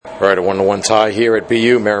All right, a 1-1 tie here at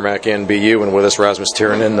BU, Merrimack and BU, and with us Rasmus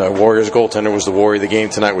Tiranen, the Warriors goaltender, was the warrior of the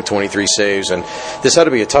game tonight with 23 saves. And this had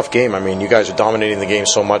to be a tough game. I mean, you guys are dominating the game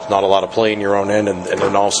so much, not a lot of play in your own end, and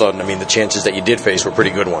then all of a sudden, I mean, the chances that you did face were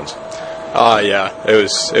pretty good ones. Yeah, it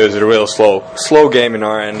was a real slow game in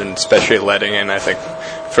our end, and especially letting in, I think,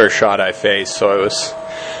 first shot I faced. So it was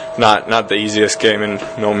not the easiest game in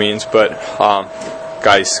no means, but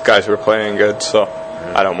guys were playing good, so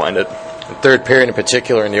I don't mind it. The third period in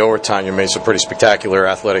particular, in the overtime, you made some pretty spectacular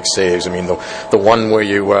athletic saves. I mean, the one where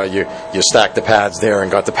you stacked the pads there and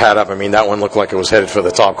got the pad up, I mean, that one looked like it was headed for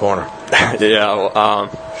the top corner. Yeah,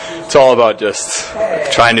 it's all about just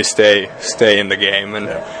trying to stay in the game, and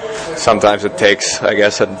sometimes it takes, I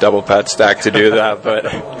guess, a double pad stack to do that. But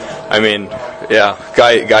I mean, yeah,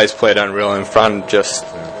 guys played unreal in front. Just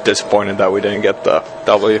disappointed that we didn't get the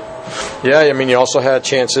W. Yeah, I mean, you also had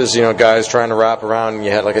chances, guys trying to wrap around, and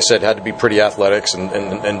you had, like I said, had to be pretty athletics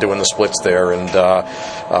and doing the splits there. And,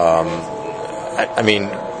 I mean,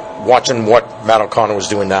 watching what Matt O'Connor was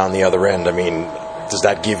doing down the other end, I mean, does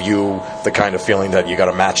that give you the kind of feeling that you got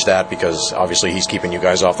to match that? Because obviously he's keeping you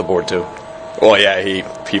guys off the board too. Well, yeah, he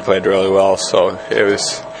played really well, so it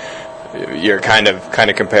was... You're kind of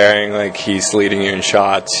comparing, like, he's leading you in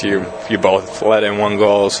shots. You both let in one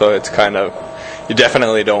goal, so it's kind of, you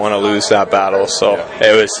definitely don't want to lose that battle. So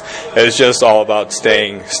it was just all about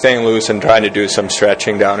staying loose and trying to do some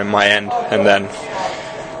stretching down in my end, and then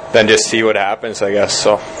just see what happens, I guess.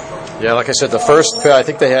 So. Yeah, like I said, the first, I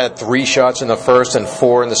think they had 3 shots in the first and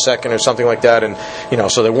 4 in the second or something like that, and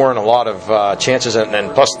so there weren't a lot of chances,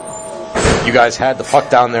 and plus. You guys had the puck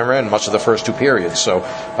down their end much of the first 2 periods. So,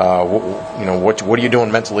 what are you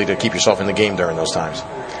doing mentally to keep yourself in the game during those times?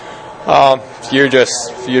 You're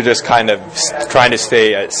just kind of trying to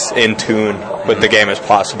stay as in tune with the game as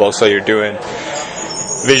possible. So you're doing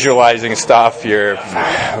visualizing stuff. You're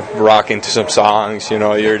rocking to some songs.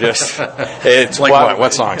 You're just. It's like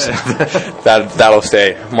what songs? That'll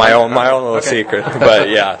stay my own little secret. But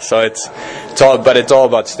yeah, so it's all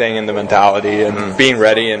about staying in the mentality and being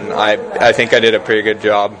ready. And I think I did a pretty good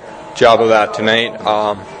job of that tonight.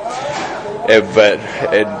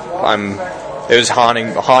 It was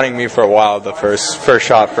haunting me for a while. The first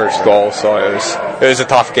shot, first goal. So it was a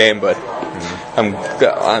tough game, but.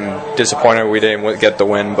 I'm disappointed we didn't get the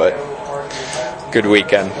win, but good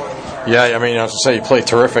weekend. Yeah, I mean, I was to say you played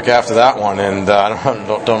terrific after that one, and I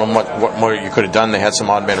don't know what more you could have done. They had some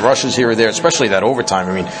odd man rushes here or there, especially that overtime.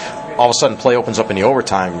 I mean, all of a sudden play opens up in the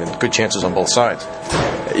overtime, and good chances on both sides.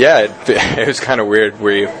 Yeah, it was kind of weird.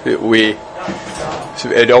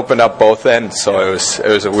 It opened up both ends, so it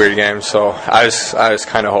was a weird game. So I was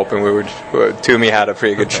kind of hoping Toomey had a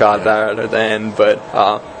pretty good shot there at the end, but.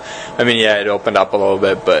 I mean, yeah, it opened up a little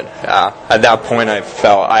bit, but at that point I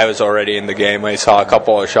felt I was already in the game. I saw a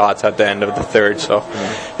couple of shots at the end of the third, so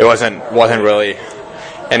it wasn't really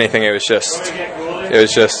anything. It was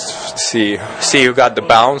just see who got the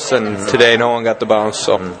bounce, and today no one got the bounce.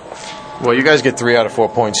 So. Well, you guys get 3 out of 4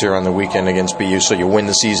 points here on the weekend against BU, so you win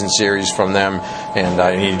the season series from them,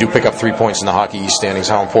 and you do pick up 3 points in the Hockey East standings.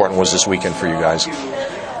 How important was this weekend for you guys?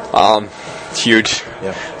 Huge.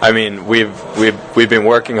 Yeah. I mean, we've been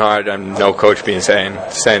working hard. I know Coach been saying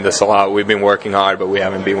this a lot. We've been working hard, but we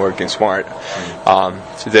haven't been working smart.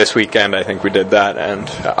 So this weekend, I think we did that, and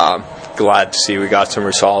glad to see we got some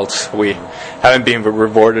results. We haven't been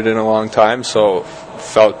rewarded in a long time, so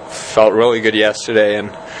felt really good yesterday.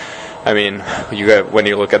 And I mean, when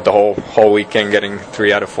you look at the whole weekend, getting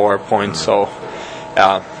 3 out of 4 points, so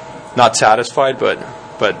not satisfied, but.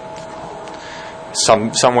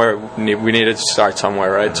 Somewhere we needed to start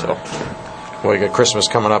somewhere, right? So, well, you got Christmas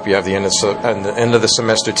coming up. You have the end of the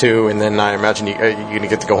semester too, and then I imagine you're going to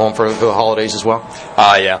get to go home for the holidays as well.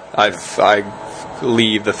 Yeah, I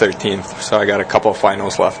leave the 13th, so I got a couple of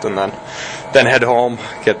finals left, and then head home,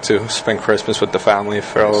 get to spend Christmas with the family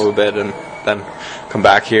for a little bit, and then come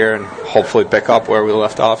back here and hopefully pick up where we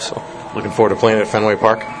left off. So, looking forward to playing at Fenway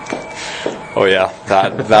Park. Oh yeah,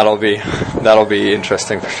 that'll be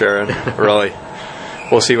interesting for sure, and really.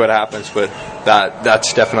 We'll see what happens, but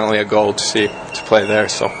that's definitely a goal to play there.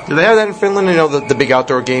 So, do they have that in Finland? The big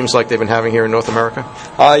outdoor games like they've been having here in North America.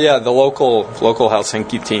 Yeah, the local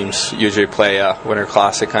Helsinki teams usually play a Winter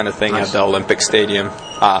Classic kind of thing at the Olympic Stadium.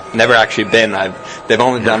 Never actually been. They've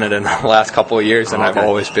only done it in the last couple of years, and I've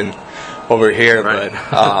always been over here. Right.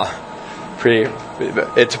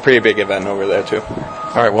 But it's a pretty big event over there too.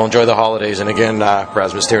 All right, well, enjoy the holidays, and again,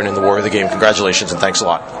 Rasmus Tiranen, the warrior of the game. Congratulations and thanks a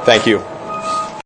lot. Thank you.